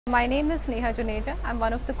My name is Neha Juneja. I'm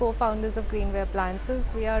one of the co-founders of Greenway Appliances.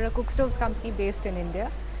 We are a cook stoves company based in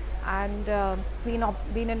India, and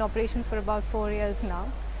been in operations for about 4 years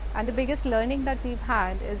now. And the biggest learning that we've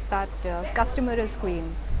had is that customer is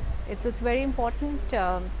queen. It's very important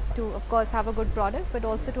to, of course, have a good product, but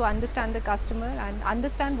also to understand the customer and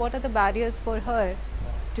understand what are the barriers for her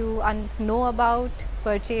to know about,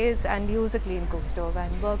 purchase, and use a clean cook stove,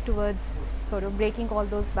 and work towards sort of breaking all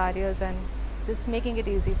those barriers and just making it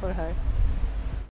easy for her.